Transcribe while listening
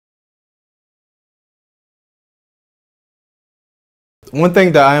One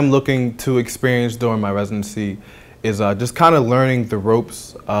thing that I am looking to experience during my residency is just kind of learning the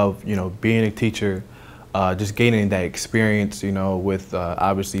ropes of, being a teacher, just gaining that experience, with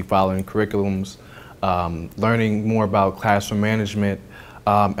obviously following curriculums, learning more about classroom management.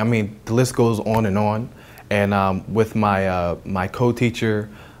 I mean, the list goes on and on. And with my co-teacher,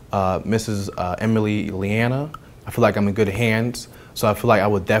 Mrs. Emily Leanna, I feel like I'm in good hands. So I feel like I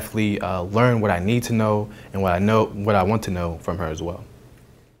would definitely learn what I need to know and what I want to know from her as well.